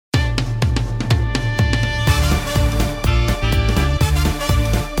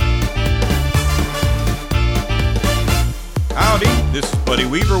This is Buddy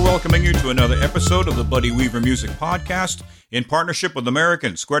Weaver welcoming you to another episode of the Buddy Weaver Music Podcast in partnership with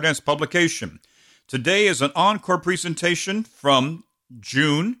American Square Dance Publication. Today is an encore presentation from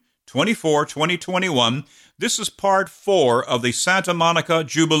June 24, 2021. This is part 4 of the Santa Monica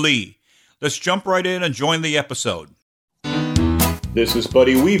Jubilee. Let's jump right in and join the episode. This is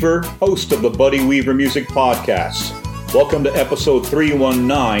Buddy Weaver, host of the Buddy Weaver Music Podcast. Welcome to episode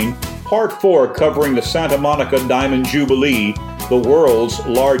 319, part 4 covering the Santa Monica Diamond Jubilee, the world's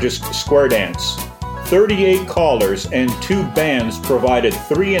largest square dance. 38 callers and 2 bands provided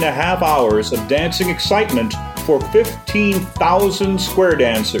 3.5 hours of dancing excitement for 15,000 square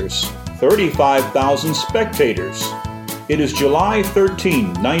dancers, 35,000 spectators. It is July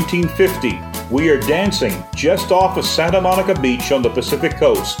 13, 1950. We are dancing just off of Santa Monica Beach on the Pacific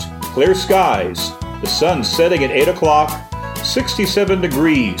Coast. Clear skies, the sun setting at 8 o'clock, 67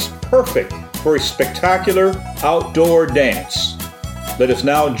 degrees, perfect for a spectacular outdoor dance. Let us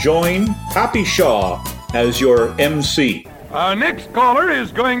now join Happy Shaw as your MC. Our next caller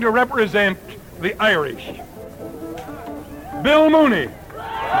is going to represent the Irish. Bill Mooney.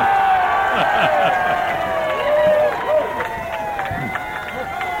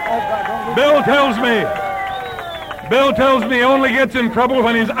 Bill tells me he only gets in trouble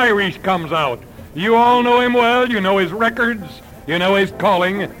when his Irish comes out. You all know him well. You know his records. You know his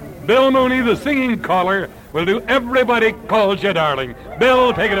calling. Bill Mooney, the singing caller, will do Everybody Calls You Darling.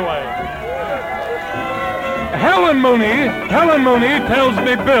 Bill, take it away. Helen Mooney tells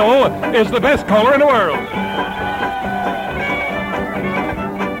me Bill is the best caller in the world.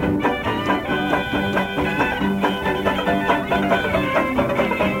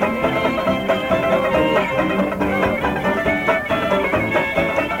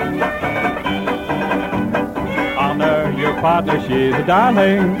 Honor your partner, she's a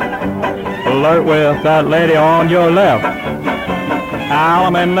darling. Flirt with that lady on your left.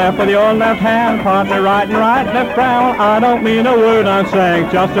 Allemande left with your left hand, partner right and right, left round. I don't mean a word I'm saying,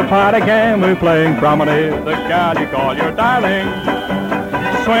 just a party game we're playing. Promenade the gal you call your darling.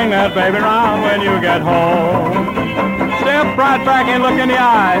 Swing that baby round when you get home. Step right back and look in the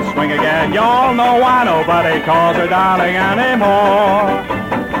eyes. Swing again, y'all know why nobody calls her darling anymore.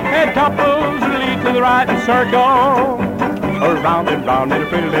 Head couples lead to the right and circle. Around and round in a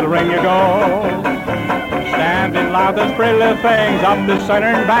pretty little ring you go. Standing loud, those pretty little things. Up the center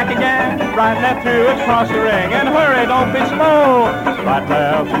and back again. Right and left through across the ring. And hurry, don't be slow. Right,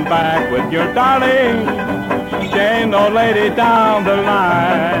 left, and back with your darling. Chain the lady down the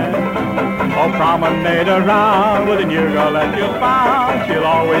line. Oh, promenade around with a new girl that you found. She'll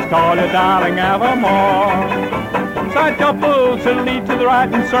always call you darling evermore. Side couples will lead to the right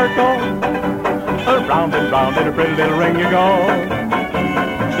and circle. Around and round in a pretty little ring you go.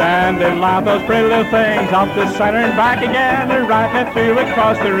 Standing loud, those pretty little things. Up the center and back again. And right, left, through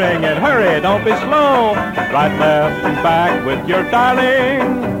across the ring. And hurry, don't be slow. Right, left, and back with your darling.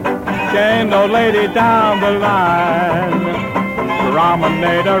 Chain the lady down the line.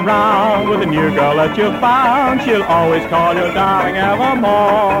 Promenade around with a new girl that you found. She'll always call you darling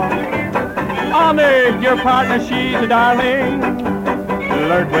evermore. Honor your partner, she's a darling.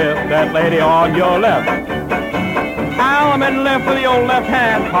 Flirt with that lady on your left. Allemande left with the old left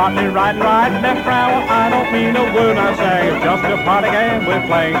hand, partner right and right, left round. I don't mean a word I say, it's just a party game we're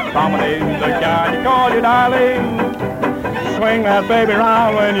playing. Promenade the guy you call you darling. Swing that baby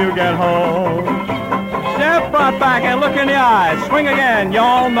round when you get home. Step right back and look in the eyes. Swing again,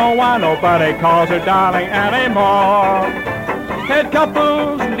 y'all know why nobody calls her darling anymore. Head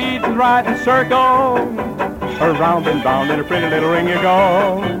couples lead to the right and circle. Around and round in a pretty little ring you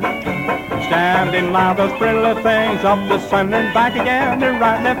go. Standing loud, those pretty little things. Up the center and back again. And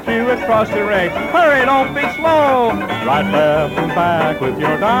right, left, through across the ring. Hurry, don't be slow. Right, left, and back with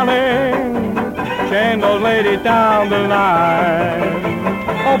your darling. Chain those ladies down the line.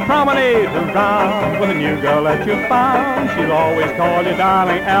 Oh, promenade around with a new girl that you found. She'll always call you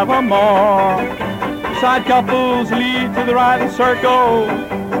darling evermore. Side couples lead to the right and circle.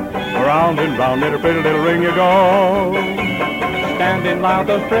 Around and round in a pretty little ring you go. Standing loud,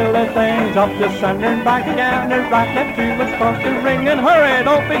 those pretty little things. Up the center and back again. And right, left, through across the ring. And hurry,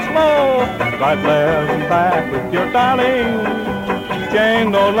 don't be slow. Right, left, and back with your darling.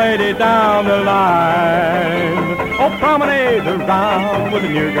 Chain the lady down the line. Oh, promenade around with a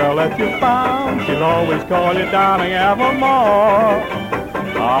new girl that you found. She'll always call you darling evermore.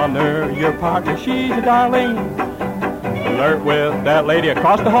 Honor your partner, she's a darling. Flirt with that lady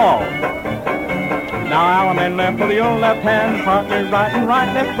across the hall. Now Allemande left with the old left hand, partner right and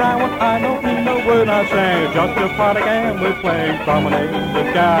right, left round. I don't need no word I say, it's just a party game we're playing. Promenade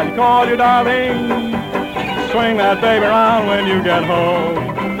the guy you call your darling. swing that baby around when you get home.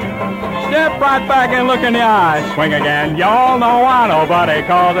 Step right back and look in the eye. Swing again. Y'all know why nobody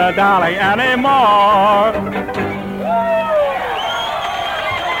calls her darling anymore.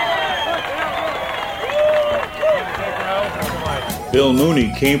 Bill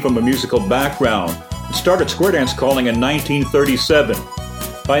Mooney came from a musical background and started square dance calling in 1937.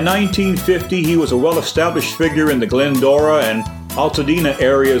 By 1950, he was a well-established figure in the Glendora and Altadena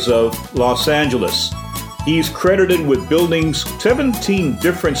areas of Los Angeles. He's credited with building 17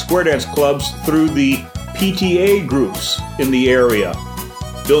 different square dance clubs through the PTA groups in the area.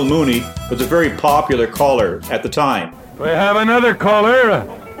 Bill Mooney was a very popular caller at the time. We have another caller,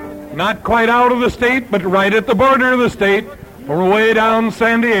 not quite out of the state, but right at the border of the state, from way down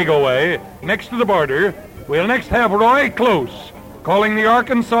San Diego way, next to the border. We'll next have Roy Close, calling the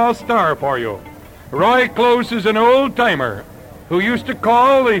Arkansas Star for you. Roy Close is an old-timer who used to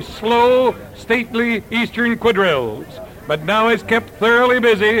call the slow, stately Eastern quadrilles, but now is kept thoroughly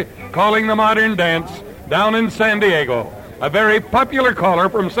busy calling the modern dance down in San Diego. A very popular caller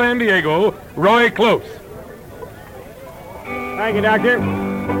from San Diego, Roy Close. Thank you, Doctor.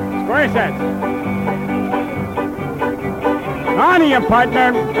 Square sets. On to you,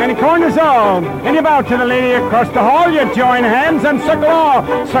 partner. Any corners all. And you bow to the lady across the hall. You join hands and circle all.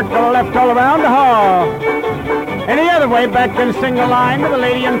 Circle left all around the hall. And the other way back in a single line with the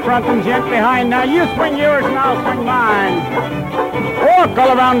lady in front and gent behind. Now you swing yours and I'll swing mine. Walk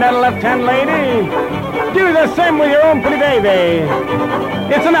all around that left-hand lady. Do the same with your own pretty baby.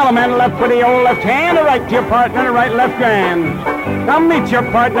 It's an element left with the old left hand, a right to your partner, and a right left hand. Now meet your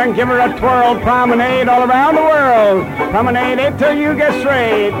partner and give her a twirl. Promenade all around the world. Promenade it till you get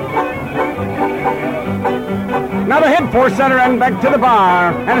straight. Now the head four center and back to the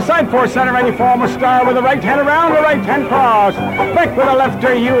bar. And a side four center and you form a star with the right hand around, the right hand cross. Back with the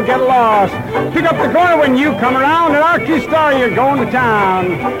lefter, you'll get lost. Pick up the corner when you come around, and arc you star, you're going to town.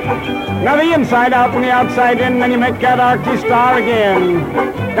 Now the inside out and the outside in, then you make that archy star again.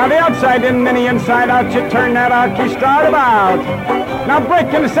 Now the outside in, then the inside out, you turn that archy star about. Now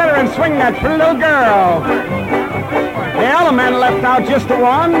break in the center and swing that pretty little girl. The element left out just the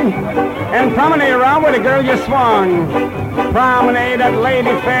one, and promenade around with the girl you swung. Promenade that lady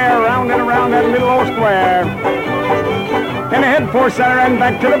fair, round and around that little old square. And the head four center and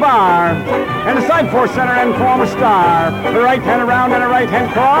back to the bar. And the side four center and form a star. The right hand around and a right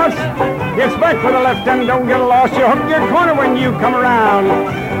hand cross. It's back with the left hand, don't get lost. You hook your corner when you come around.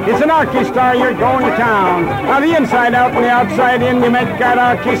 It's an archy star, you're going to town. Now the inside out and the outside in, you make that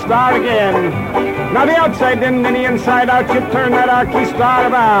archy star again. Now the outside in and the inside out, you turn that archy star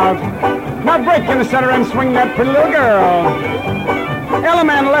about. Now break in the center and swing that pretty little girl.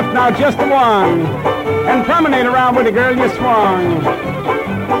 Element left now, just the one. And promenade around with the girl you swung.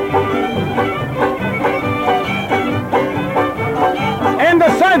 And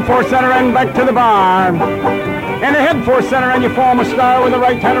the side four center and back to the bar. And the head four center and you form a star with the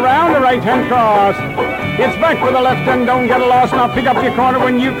right hand around, the right hand cross. It's back with the left hand, don't get lost. Now pick up your corner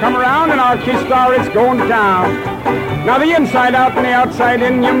when you come around, and archy star, it's going to town. Now the inside out and the outside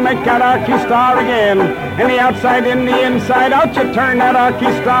in, you make that archy star again. And the outside in, the inside out, you turn that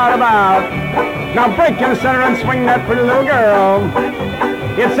archy star about. Now break in the center and swing that pretty little girl.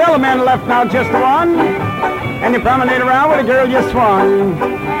 It's element left now, just one. And you promenade around with the girl you swung.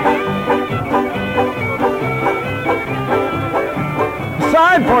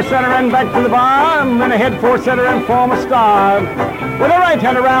 Side four center and back to the bar, and then a head four center and form a star. With the right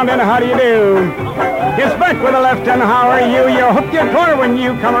hand around and how do you do? It's back with the left and how are you? You hook your corner when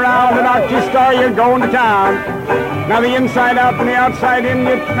you come around, and archy star, you're going to town. Now the inside out and the outside in,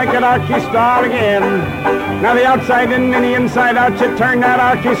 you make it archy star again. Now the outside in and the inside out, you turn that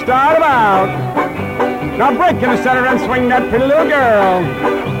archy star about. Now break in the center and swing that pretty little girl.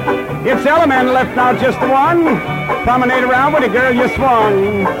 It's element left now, just the one. Promenade around with the girl you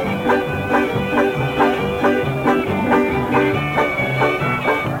swung.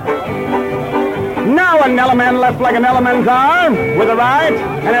 Now an element left like an elementar, with a right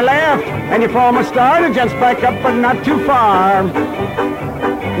and a left, and you form a star to just back up but not too far.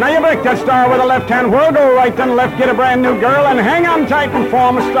 Now you break that star with a left hand whirl, go right and left, get a brand new girl, and hang on tight and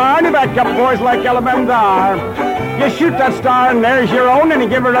form a star, and you back up boys like elementar. You shoot that star and there's your own, and you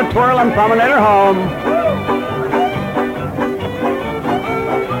give her a twirl and promenade her home.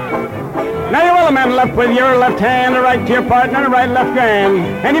 Now you will, man, left with your left hand, the right to your partner, the right left hand.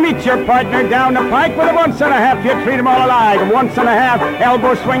 And you meet your partner down the pike with a 1 1/2. You treat them all alike. 1 1/2,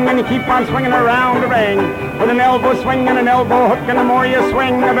 elbow swing, and you keep on swinging around the ring. With an elbow swing and an elbow hook, and the more you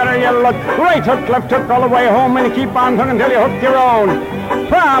swing, the better you look. Right hook, left hook, all the way home, and you keep on hooking until you hook your own.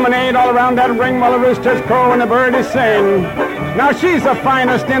 Promenade all around that ring while the roosters crow and the birdies sing. Now she's the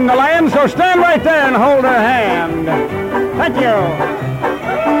finest in the land, so stand right there and hold her hand. Thank you.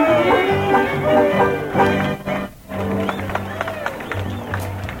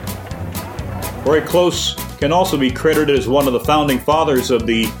 Roy Close can also be credited as one of the founding fathers of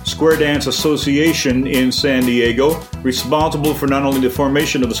the Square Dance Association in San Diego, responsible for not only the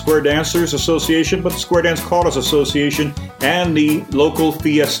formation of the Square Dancers Association, but the Square Dance Callers Association and the local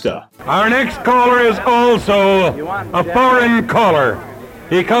fiesta. Our next caller is also a foreign caller.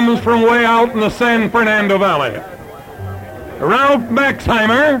 He comes from way out in the San Fernando Valley. Ralph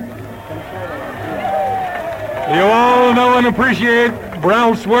Maxheimer. You all know and appreciate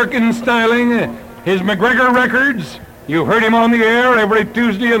Ralph's work in styling his McGregor records. You heard him on the air every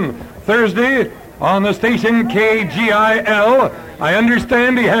Tuesday and Thursday on the station KGIL. I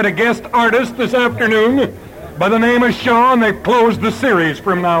understand he had a guest artist this afternoon by the name of Shaw, and they've closed the series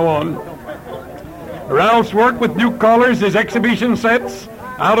from now on. Ralph's work with new callers, his exhibition sets,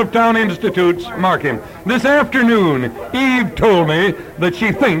 out-of-town institutes, mark him. This afternoon, Eve told me that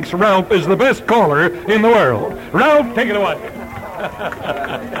she thinks Ralph is the best caller in the world. Ralph, take it away.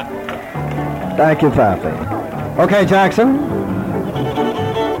 Thank you, Pappy. Okay, Jackson.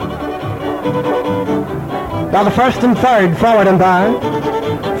 Now the first and third, forward and back.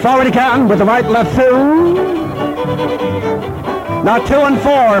 Forward again with the right left through. Now 2 and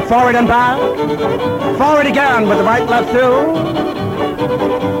 4, forward and back. Forward again with the right left through.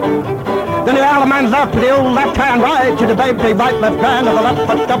 Then the element left with the old left hand right to the baby right left hand of the left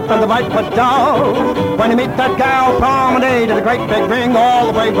foot up and the right foot down. When you meet that gal, promenade to the great big ring all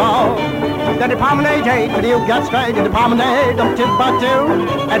the way round. Then the promenade 8 till you get straight to the promenade of 2 by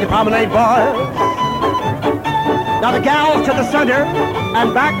 2 and the promenade boys. Now the gals to the center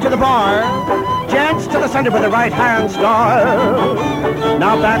and back to the bar. Gents to the center with the right hand star.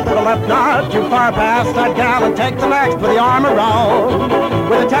 Now back to the left, not too far past that gal, and take the next with the arm around.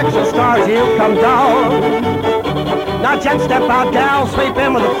 With the Texas stars you come down. Now gents step out, gal sweep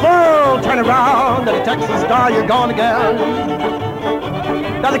in with a full turn around. To the Texas star you're gone again.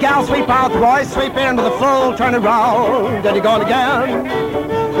 Now the gal sweep out, the boys sweep in with a full turn around. Then you're gone again.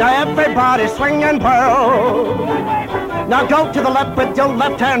 Now everybody swing and whirl. Now go to the left with your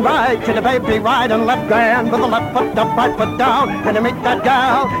left hand right, to the baby right and left grand, with the left foot up, right foot down, and to meet that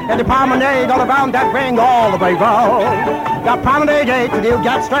gal, and the promenade all around that ring all the way round. Now promenade 8 till you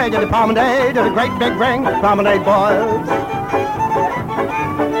get straight, and the promenade to the great big ring, promenade boys.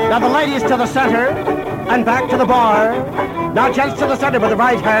 Now the ladies to the center, and back to the bar. Now gents to the center with the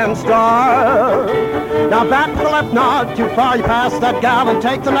right hand star. Now back to the left, not too far, you pass that gal and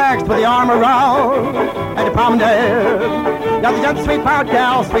take the next with the arm around. And the promenade. Now the gents sweep out,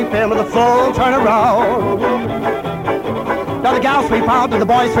 gal sweep in with a full turn around. Now the gal sweep out and the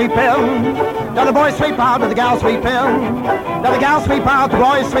boys sweep in. Now the boys sweep out and the gal sweep in. Now the gal sweep out, the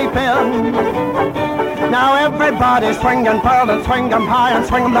boys sweep in. Now everybody swing and pearl and swing 'em high and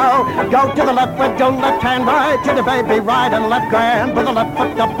swing 'em low. Go to the left with your left hand right, to the baby right and left grand, with the left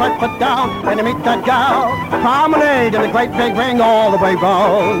foot up, right foot down, and you meet that gal. Promenade in the great big ring all the way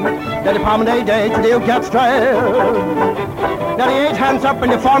round. Then the promenade 8 till you get straight. Now the 8 hands up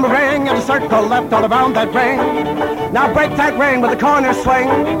and you form a ring, and a circle left all around that ring. Now break that ring with a corner swing.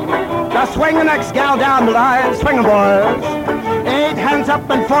 Now swing the next gal down the line, swing 'em boys. 8 hands up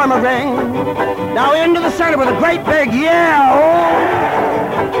and form a ring. Now into the center with a great big yell.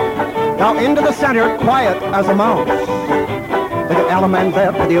 Now into the center, quiet as a mouse. With the element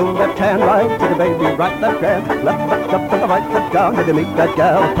left with the old left hand right, to the baby right left hand, left foot up and the right foot down, to meet that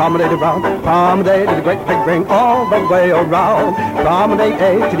gal, promenade around, promenade to the great big ring all the way around. Promenade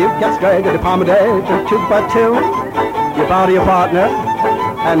 8 till you get straight to the promenade, and 2 by 2, you bow to your partner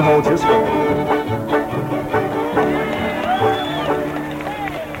and hold your square.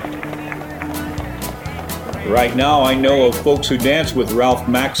 Right now, I know of folks who danced with Ralph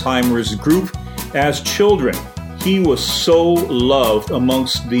Maxheimer's group as children. He was so loved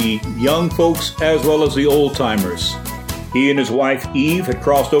amongst the young folks as well as the old-timers. He and his wife Eve had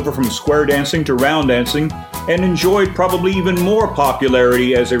crossed over from square dancing to round dancing and enjoyed probably even more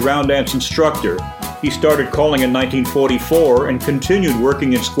popularity as a round dance instructor. He started calling in 1944 and continued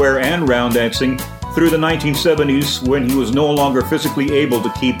working in square and round dancing through the 1970s when he was no longer physically able to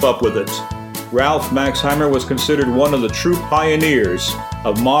keep up with it. Ralph Maxheimer was considered one of the true pioneers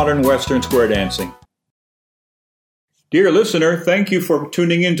of modern Western square dancing. Dear listener, thank you for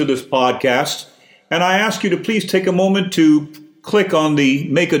tuning into this podcast, and I ask you to please take a moment to click on the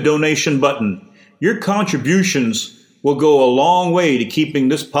Make a Donation button. Your contributions will go a long way to keeping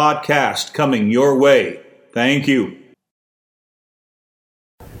this podcast coming your way. Thank you.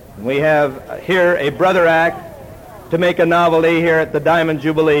 We have here a brother act to make a novelty here at the Diamond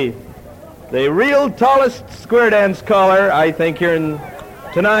Jubilee. The real tallest square dance caller, I think, here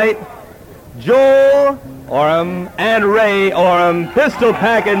tonight, Joel Oram and Ray Oram, pistol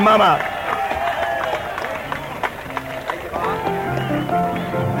packing mama.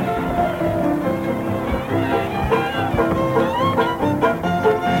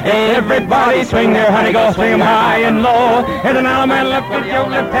 Everybody swing their honey, go swing 'em high and low. Here's an element left with your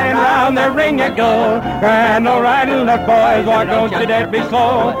left hand round the ring you go. Grand no right and left, boys, walk, don't you dare be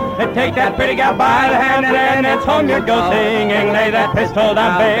slow. And take that pretty gal by the hand and then it's home you go singing. Lay that pistol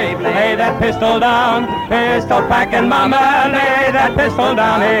down, babe, lay that pistol down. Pistol packing mama, lay that pistol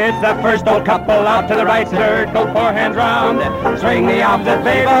down. It's the first old couple out to the right, circle, 4 hands round. Swing the opposite,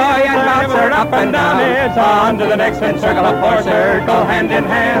 baby, boy, and bounce her up and down. It's on to the next and circle up 4, circle, hand in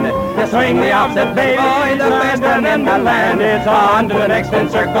hand. You swing the opposite, baby, boy, the best one in the land. It's on to the next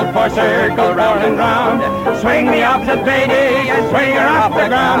and circle, 4, circle, round and round. Swing the opposite, baby, and swing her off the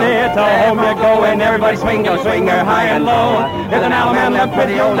ground. It's a home you go and everybody swing, go swing her high and low. There's an allemande left with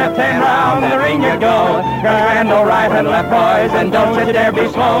the old left hand round the ring you go. Grand no right and left, boys, and don't you dare be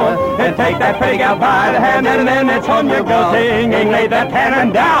slow. And take that pretty gal by the hand and then it's home you go singing. Lay that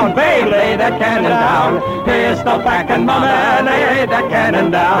cannon down, babe, lay that cannon down. Pistol packing mama, lay that cannon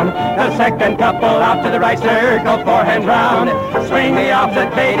down. The second couple out to the right, circle, 4 hands round. Swing the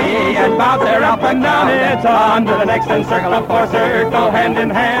opposite, baby, and bounce her up and down. It's on to the next and circle up 4, circle, hand in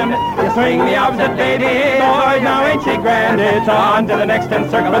hand. You swing the opposite, baby, boy, now ain't she grand? It's on to the next and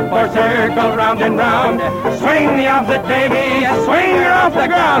circle up 4, circle, round and round. Swing the opposite, baby, and swing her off the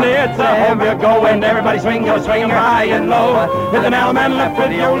ground. It's a home you go and everybody swing, go swing 'em high and low. With an allemande left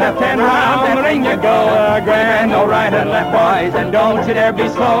with your left hand round the ring you go. Grand, no right and left, boys, and don't you dare be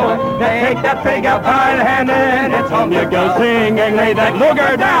slow. Take that pig out by the hand and it's home you go singing. Lay that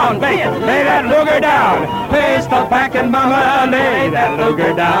Luger down, baby, lay that Luger down. Pistol packing mama, lay that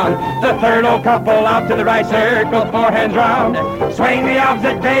Luger down. The third old couple out to the right, circle, 4 hands round. Swing the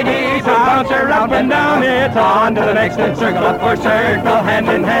opposite, baby, so bounce her up and down. It's on to the next and circle up 4, circle, hand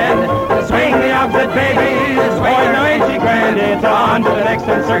in hand. Swing the opposite, baby, boy, now ain't she grand? It's on to the next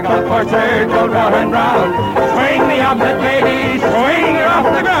and circle up 4, circle, round and round. Swing the opposite, baby, swing her off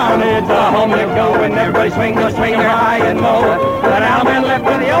the ground. It's a home you go and everybody swing, go swing her high and low. That allemande left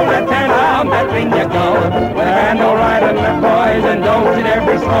with the old left hand round that ring you go. And no right and left, boys, and don't you dare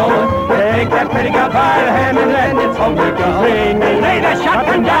be slow. Take that pretty gal by the hand and then it's home you go. Swing, lay that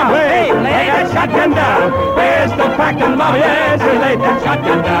shotgun down, hey, lay that shotgun down. Pistol packing mama, yes, lay that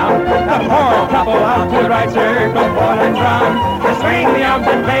shotgun down. The 4 couple out to the right, circle, 4 hands round. You swing the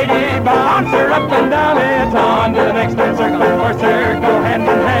opposite, lady, bounce her up and down. It's on to the next and circle, 4, circle, hand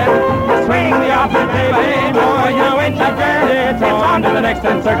in hand. You swing the opposite, baby, boy, you ain't that grand. It's on to the next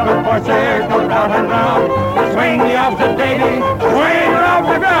and circle, 4, circle, round and round. You swing the opposite, baby, swing her off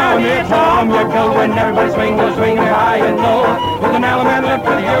the ground. It's home you go and everybody swing, go swing high and low. With an allemande left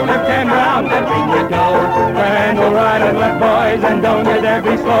with your left hand round that ring you go. And go right and left, boys, and don't you dare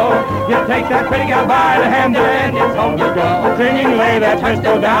be slow. You take that pretty gal by the hand and it's home you go. Singing, lay that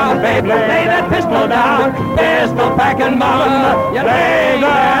pistol down, babe, lay that pistol down. Pistol packing mama, you lay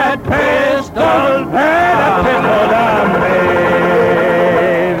that pistol down, babe.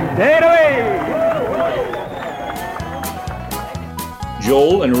 Take it away.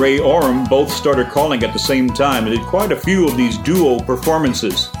 Joel and Ray Oram both started calling at the same time and did quite a few of these duo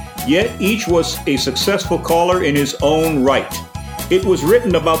performances. Yet each was a successful caller in his own right. It was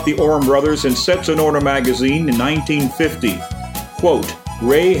written about the Oram brothers in Sets in Order magazine in 1950. Quote,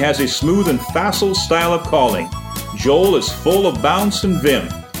 Ray has a smooth and facile style of calling. Joel is full of bounce and vim.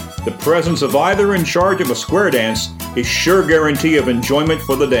 The presence of either in charge of a square dance is sure guarantee of enjoyment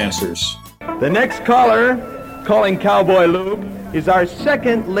for the dancers. The next caller, calling Cowboy Lube, is our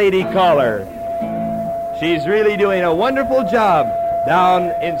second lady caller. She's really doing a wonderful job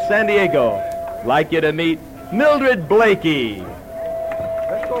down in San Diego. I'd like you to meet Mildred Blakey.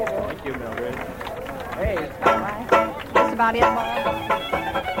 Let's go. Thank you, Mildred. Hey. All right. That's about it, boy.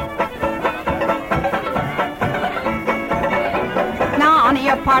 Now, on to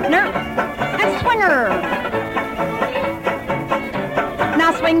your partner and swinger.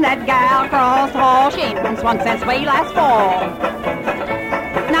 Now swing that gal across the hall. She ain't been swung since way last fall.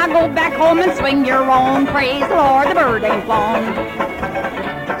 Now go back home and swing your own. Praise the Lord, the bird ain't flown.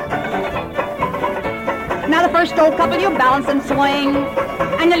 Now the first old couple you balance and swing,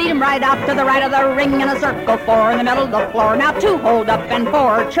 and you lead 'em right out to the right of the ring in a circle, 4 in the middle of the floor. Now 2 hold up and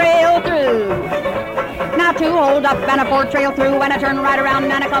 4 trail through. Now 2 hold up and a 4 trail through, and I turn right around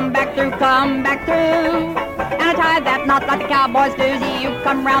and I come back through. And I tie that knot like the cowboys do. You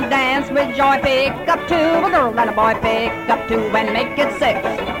come round, dance with joy, pick up 2, a girl and a boy, pick up 2 and make it 6.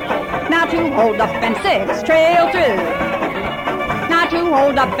 Now 2 hold up and 6 trail through. Now 2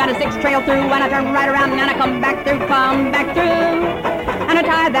 hold up and a 6 trail through, and I turn right around and I come back through. And I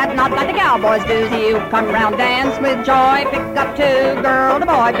tie that knot like the cowboys do. You come round, dance with joy, pick up 2, girl to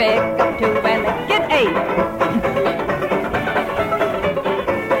boy, pick up 2 and make it 8.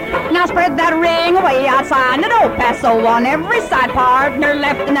 Now spread that ring away outside, and don't pass so on every side. Partner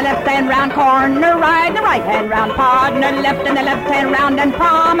left in the left hand round, corner right in the right hand round. Partner left in the left hand round, and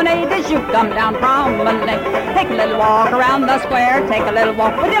promenade as you come down. Promenade. Take a little walk around the square, take a little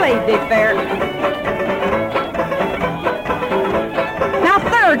walk with your lady fair. Now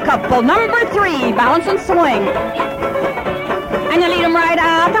third couple, number 3, balance and swing. And you lead 'em right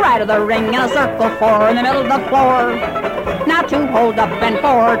out the right of the ring in a circle, 4 in the middle of the floor. Now 2 hold up and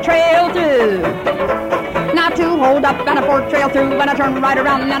 4 trail through. Now 2 hold up and a 4 trail through, and I turn right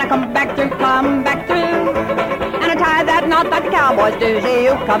around and I come back through. And I tie that knot like the cowboys do.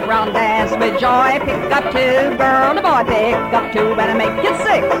 You come round, dance with joy, pick up 2, girl and boy, pick up 2 and I make it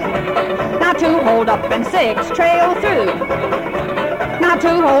 6. Now 2 hold up and 6 trail through. Now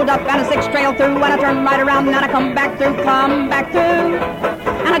 2 hold up and a 6 trail through, and I turn right around and I come back through.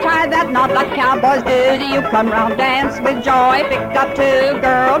 And I tie that knot like cowboys do. You come round, dance with joy, pick up 2,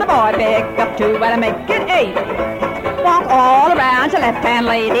 girl to boy, pick up 2, and I make it 8. Walk all around your left-hand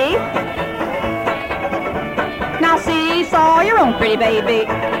lady. Now seesaw your own pretty baby.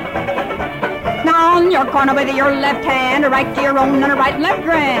 Now on your corner with your left hand, a right to your own and a right and left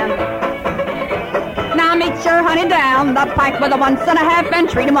grand. Now meet your honey down the pike with a 1 1/2 and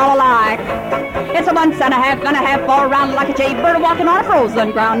treat 'em all alike. It's a 1 1/2 all around like a jaybird walking on a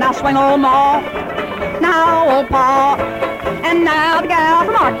frozen ground. Now swing old Ma, now old Pa, and now the gal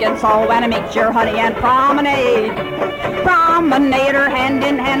from Arkansas. When I meet your honey and promenade. Promenade her hand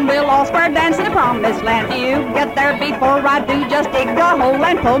in hand, we'll all square dance in the promised land. You get there before I do, just dig a hole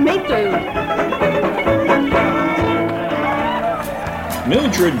and pull me through.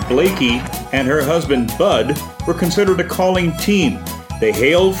 Mildred Blakey and her husband Bud were considered a calling team. They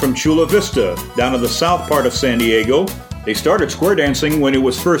hailed from Chula Vista, down in the south part of San Diego. They started square dancing when it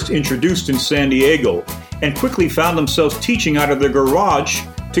was first introduced in San Diego, and quickly found themselves teaching out of their garage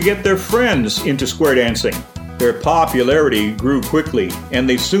to get their friends into square dancing. Their popularity grew quickly, and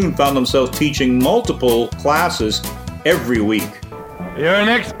they soon found themselves teaching multiple classes every week. Your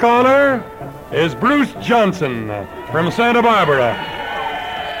next caller is Bruce Johnson from Santa Barbara.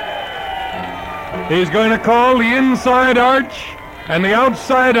 He's going to call the inside arch and the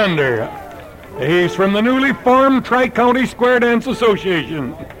outside under. He's from the newly formed Tri-County Square Dance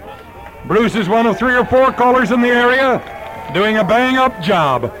Association. Bruce is one of 3 or 4 callers in the area doing a bang-up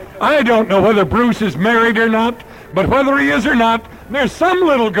job. I don't know whether Bruce is married or not, but whether he is or not, there's some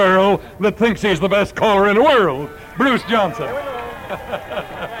little girl that thinks he's the best caller in the world. Bruce Johnson.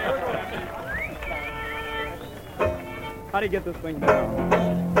 How do you get this thing down?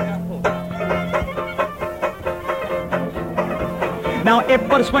 Now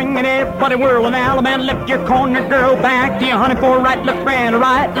everybody swinging, everybody whirling, Alabama, lift your corner, girl, back to your honey, 4 right, look round,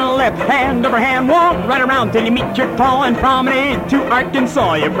 right and left, hand over hand, walk right around till you meet your paw and promenade to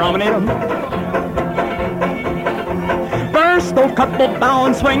Arkansas, you promenade. First, old couple bow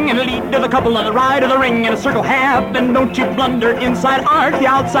and swing and lead to the couple on the right of the ring in a circle half, and don't you blunder, inside arch, the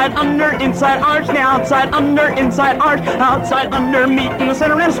outside under, inside arch, the outside under, inside arch, outside under, meet in the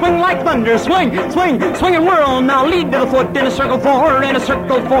center and swing like thunder, swing, swing, swing and whirl. Now lead to the foot in a circle 4, and a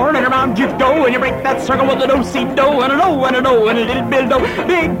circle 4, and around you go, and you break that circle with a do-si-do, and a do, and a do, and a little bit of do,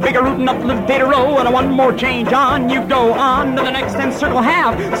 big, bigger rootin' up the potato row, and a one more change on you go, on to the next and circle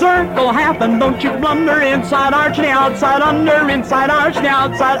half, and don't you blunder, inside arch, the outside under, inside arch, the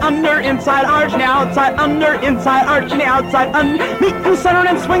outside under, inside arch, the outside under, inside arch, the outside under, meet in the center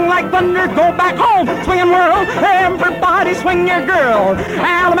and swing like thunder, go back home, swing and whirl, everybody swing your girl,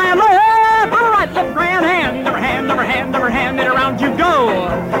 Alabama, left, right, left, grand, hand over hand, over hand, over hand, and around you go,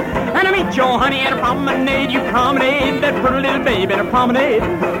 and I meet your honey and a promenade, you promenade, that pretty little baby, and a promenade.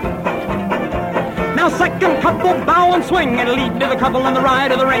 Now second couple bow and swing and lead to the couple on the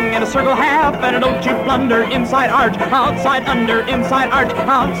right of the ring in a circle half, and don't you blunder, inside arch, outside under, inside arch,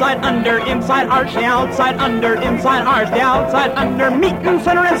 outside under, inside arch, the outside under, inside arch, the outside under, meet in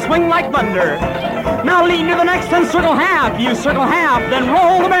center and swing like thunder. Now lead to the next and circle half, you circle half, then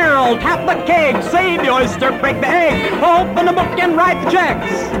roll the barrel world. Tap the keg, save the oyster, break the egg. Open the book and write the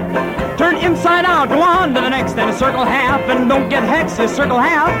checks. Turn inside out, go on to the next, and a circle half, and don't get hex, a circle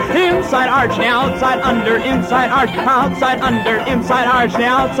half. Inside arch, now outside under, inside arch, outside under, inside arch,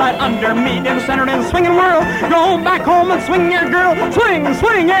 now outside under. Meet in the center and swing and whirl. Go back home and swing your girl. Swing,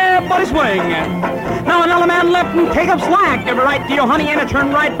 swing, everybody swing. Now another man left and take up slack. Give a right to your honey and a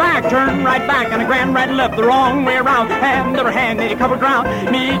turn right back, and a grand right and left the wrong way around. Hand over hand, and you cover ground.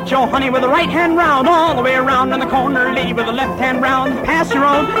 Meet your honey with the right hand round, all the way around in the corner. Leave with the left hand round. Pass your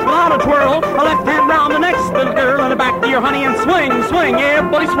own without a twirl. A left hand round the next little girl, and a back to your honey and swing, swing,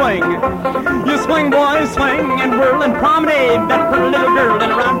 everybody swing. You swing, boys, swing and whirl and promenade that pretty little girl,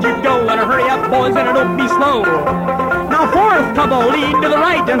 and around you go, and hurry up, boys, and don't be slow. Now fourth couple, lead to the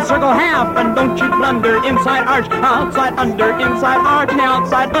right and circle half, and don't you blunder. Inside arch, outside under, inside arch, now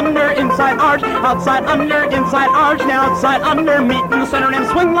outside under, inside arch, outside under, inside arch, now outside under. Meet in the center and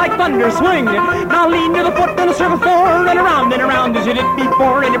swing like thunder, swing. Now lean to the foot and a circle forward and around as you did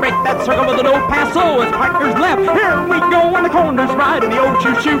before, and you break that circle with an old passo as partners left. Here we go, and the corners right, and the old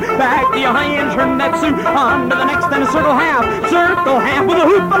choo-choo. Back to your high and turn that suit on to the next, and a circle half with a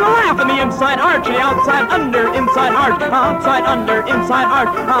hoop and a laugh, and the inside arch, and the outside under, inside arch, outside under, inside arch,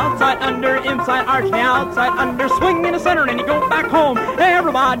 outside under, inside arch, the outside under. Swing in the center, and you go back home.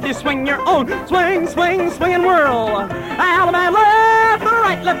 Everybody swing your own. Swing, swing, swing and whirl. Alabama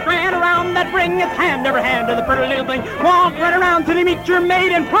left, left, ran around that ring. It's hand over hand to the pretty little thing. Walk right around till you meet your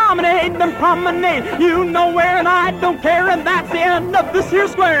mate and promenade, then promenade. You know where, and I don't care, and that's the end of this here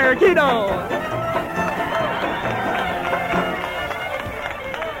square, kiddo.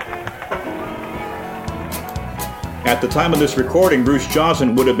 At the time of this recording, Bruce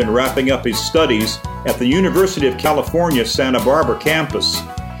Johnson would have been wrapping up his studies at the University of California, Santa Barbara campus.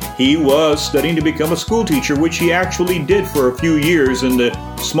 He was studying to become a school teacher, which he actually did for a few years in the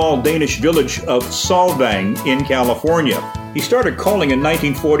small Danish village of Solvang in California. He started calling in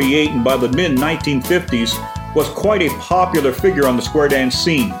 1948, and by the mid-1950s was quite a popular figure on the square dance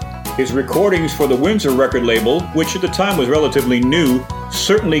scene. His recordings for the Windsor record label, which at the time was relatively new,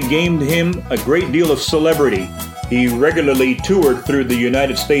 certainly gained him a great deal of celebrity. He regularly toured through the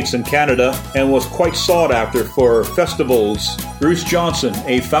United States and Canada and was quite sought after for festivals. Bruce Johnson,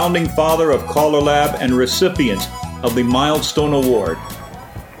 a founding father of Caller Lab and recipient of the Milestone Award.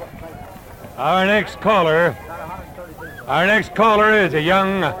 Our next caller is a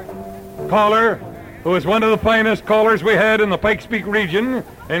young caller who is one of the finest callers we had in the Pikes Peak region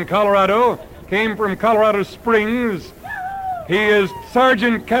in Colorado, came from Colorado Springs. He is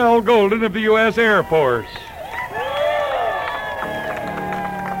Sergeant Cal Golden of the U.S. Air Force.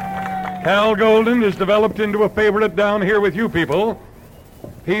 Cal Golden has developed into a favorite down here with you people.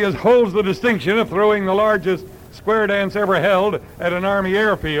 He holds the distinction of throwing the largest square dance ever held at an Army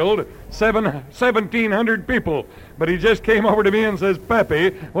airfield, 1,700 people. But he just came over to me and says, "Pappy,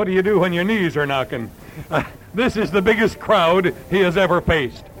 what do you do when your knees are knocking?" This is the biggest crowd he has ever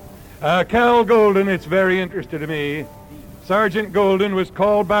faced. Cal Golden, it's very interesting to me. Sergeant Golden was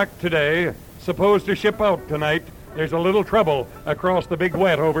called back today, supposed to ship out tonight. There's a little trouble across the big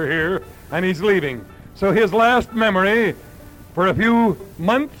wet over here, and he's leaving. So his last memory for a few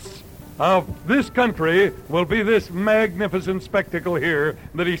months of this country will be this magnificent spectacle here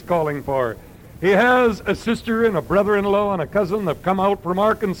that he's calling for. He has a sister and a brother-in-law and a cousin that have come out from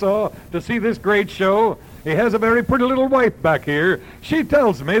Arkansas to see this great show. He has a very pretty little wife back here. She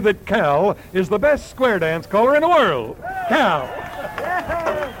tells me that Cal is the best square dance caller in the world. Cal.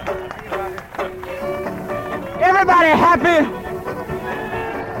 Everybody happy?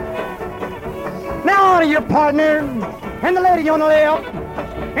 Now on to your partner and the lady on the left.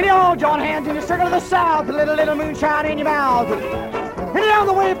 And you all join hands in the circle of the south, a little moonshine in your mouth. And you're on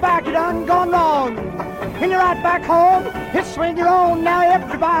the way back, you done gone wrong. And you're right back home, it's swing your own. Now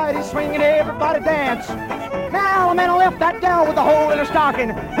everybody's swinging, everybody dance. Now the man left that gal with a hole in her stocking.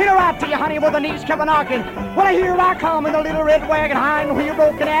 Hit her right to you, honey, where the knees kept knocking. Well, here I come in the little red wagon, hind wheel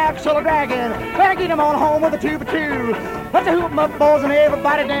broken axle a dragging. Better get him on home with a 2x2. Let's hoop 'em up, boys, and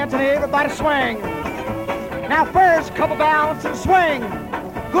everybody dance and everybody swing. Now first, couple bounce and swing.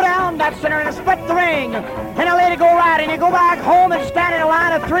 Go down that center and split the ring. And now let it go right, and you go back home and stand in a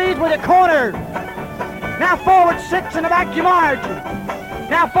line of threes with it cornered. Now forward 6 in the back you march.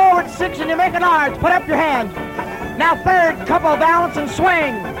 Now forward 6 and you make an arch. Put up your hands. Now third, couple balance and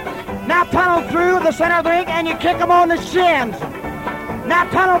swing. Now tunnel through the center of the ring and you kick them on the shins. Now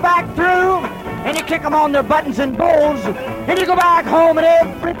tunnel back through and you kick them on their buttons and bowls. And you go back home and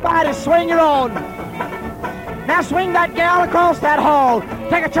everybody swing your own. Now swing that gal across that hall.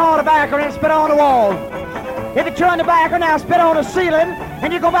 Take a chaw tobacco and spit on the wall. If you chew on tobacco, now spit on the ceiling.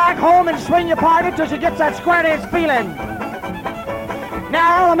 and you go back home and swing your partner till she gets that square dance feeling.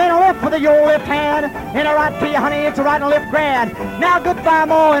 Now, elemental lift for the old left hand, and a right to you, honey, it's a right and left grand. Now, goodbye,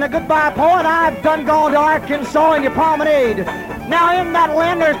 Mo, and a goodbye, Po, and I've done gone to Arkansas and your promenade. Now, in that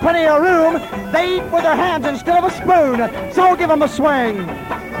land, there's plenty of room. They eat with their hands instead of a spoon, so give them a swing.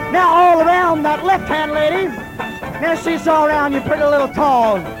 Now, all around that left hand, lady. Now, seesaw around you, pretty little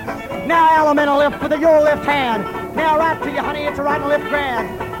tall. Now, elemental lift for the your left hand. Now, right to you, honey, it's a right and left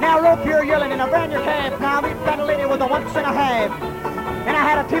grand. Now, rope your yelling and a brand your calf. Now, meet that lady with a once and a half. And I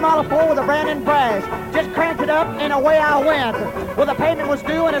had a T-model 4 with a brand in brass. Just cranked it up and away I went. Well, the payment was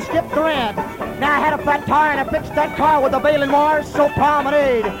due and I skipped the rent. Now I had a flat tire and I fixed that car with a baling wire, so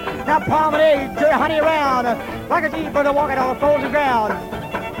promenade. Now promenade, your honey around, like a G-bird walking on the frozen ground.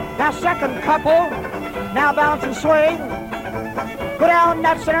 Now second couple, now bounce and swing. Go down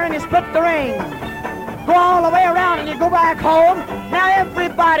that center and you split the ring. Go all the way around and you go back home. Now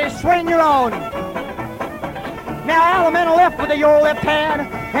everybody swing your own. Now elemental left with the your left hand,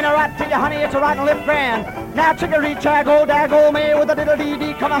 and a right to you, honey, it's a right and left grand. Now chickaree chago, dago me with a little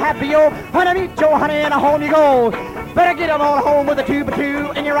dee-dee, come a happy yo. When I meet your honey and home you go. Better get them all home with a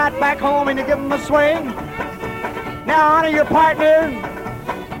 2x2, and you're right back home and you give them a swing. Now honor your partner,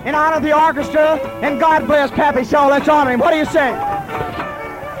 and honor the orchestra, and God bless Pappy Shaw. Let's honor him. What do you say?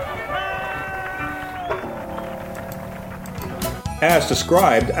 As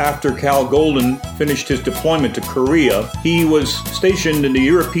described, after Cal Golden finished his deployment to Korea, he was stationed in the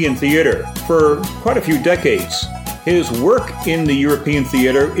European theater for quite a few decades. His work in the European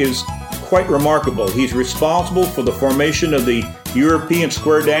theater is quite remarkable. He's responsible for the formation of the European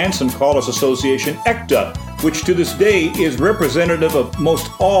Square Dance and Callers Association, ECTA, which to this day is representative of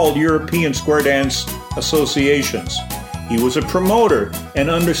most all European square dance associations. He was a promoter and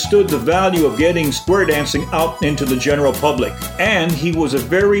understood the value of getting square dancing out into the general public. And he was a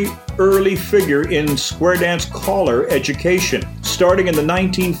very early figure in square dance caller education, starting in the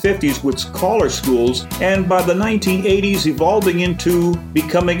 1950s with caller schools, and by the 1980s evolving into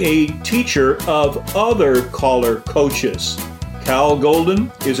becoming a teacher of other caller coaches. Cal Golden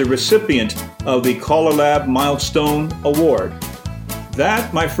is a recipient of the Caller Lab Milestone Award.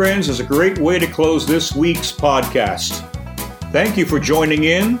 That, my friends, is a great way to close this week's podcast. Thank you for joining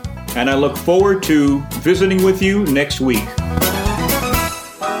in, and I look forward to visiting with you next week.